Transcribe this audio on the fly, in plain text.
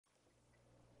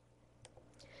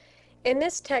In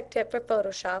this tech tip for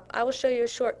Photoshop, I will show you a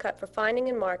shortcut for finding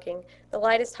and marking the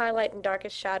lightest highlight and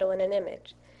darkest shadow in an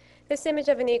image. This image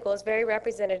of an equal is very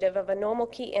representative of a normal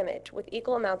key image with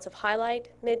equal amounts of highlight,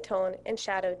 midtone, and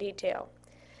shadow detail.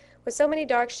 With so many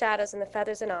dark shadows in the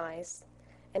feathers and eyes,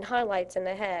 and highlights in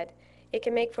the head, it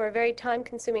can make for a very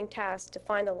time-consuming task to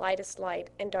find the lightest light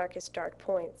and darkest dark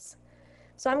points.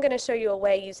 So I'm going to show you a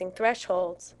way using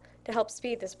thresholds to help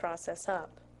speed this process up.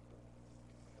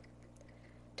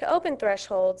 To open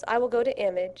thresholds, I will go to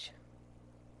Image,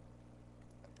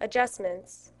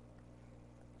 Adjustments,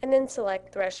 and then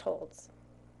select Thresholds.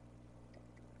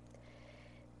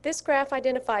 This graph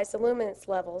identifies the luminance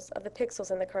levels of the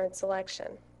pixels in the current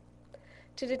selection.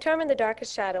 To determine the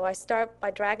darkest shadow, I start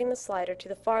by dragging the slider to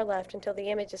the far left until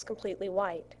the image is completely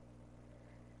white.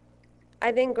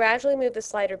 I then gradually move the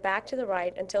slider back to the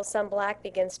right until some black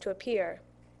begins to appear.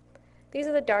 These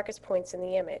are the darkest points in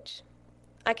the image.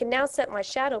 I can now set my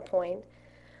shadow point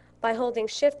by holding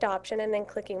Shift Option and then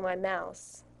clicking my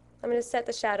mouse. I'm going to set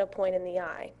the shadow point in the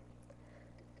eye.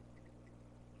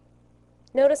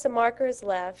 Notice a marker is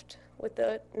left with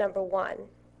the number 1.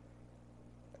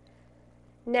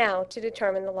 Now to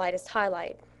determine the lightest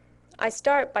highlight. I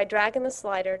start by dragging the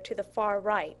slider to the far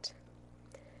right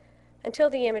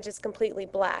until the image is completely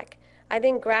black. I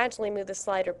then gradually move the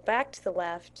slider back to the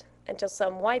left until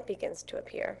some white begins to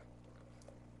appear.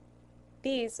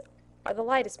 These are the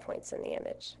lightest points in the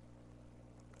image.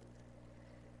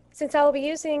 Since I will be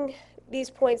using these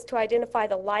points to identify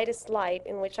the lightest light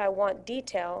in which I want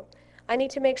detail, I need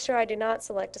to make sure I do not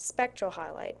select a spectral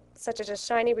highlight, such as a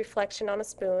shiny reflection on a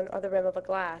spoon or the rim of a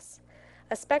glass.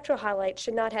 A spectral highlight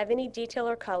should not have any detail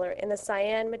or color in the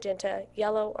cyan, magenta,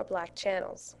 yellow, or black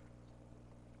channels.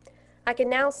 I can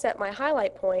now set my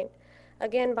highlight point,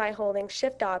 again by holding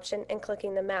Shift Option and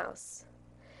clicking the mouse.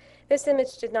 This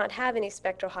image did not have any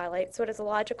spectral highlight, so it is a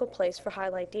logical place for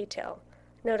highlight detail.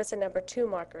 Notice a number 2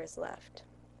 marker is left.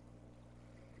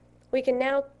 We can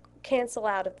now cancel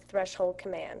out of the threshold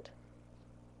command.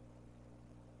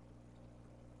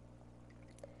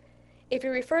 If you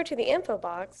refer to the info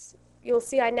box, you'll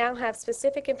see I now have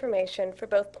specific information for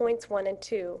both points 1 and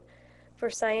 2 for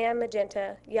cyan,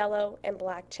 magenta, yellow, and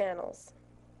black channels.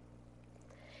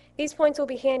 These points will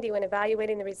be handy when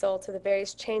evaluating the results of the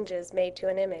various changes made to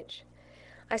an image.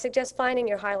 I suggest finding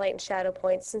your highlight and shadow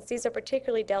points since these are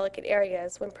particularly delicate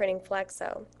areas when printing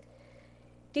flexo.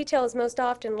 Detail is most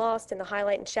often lost in the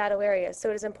highlight and shadow areas,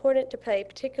 so it is important to pay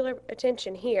particular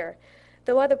attention here,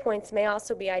 though other points may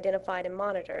also be identified and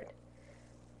monitored.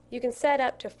 You can set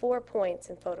up to 4 points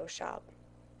in Photoshop.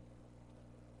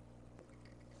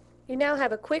 You now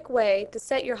have a quick way to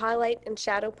set your highlight and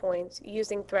shadow points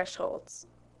using thresholds.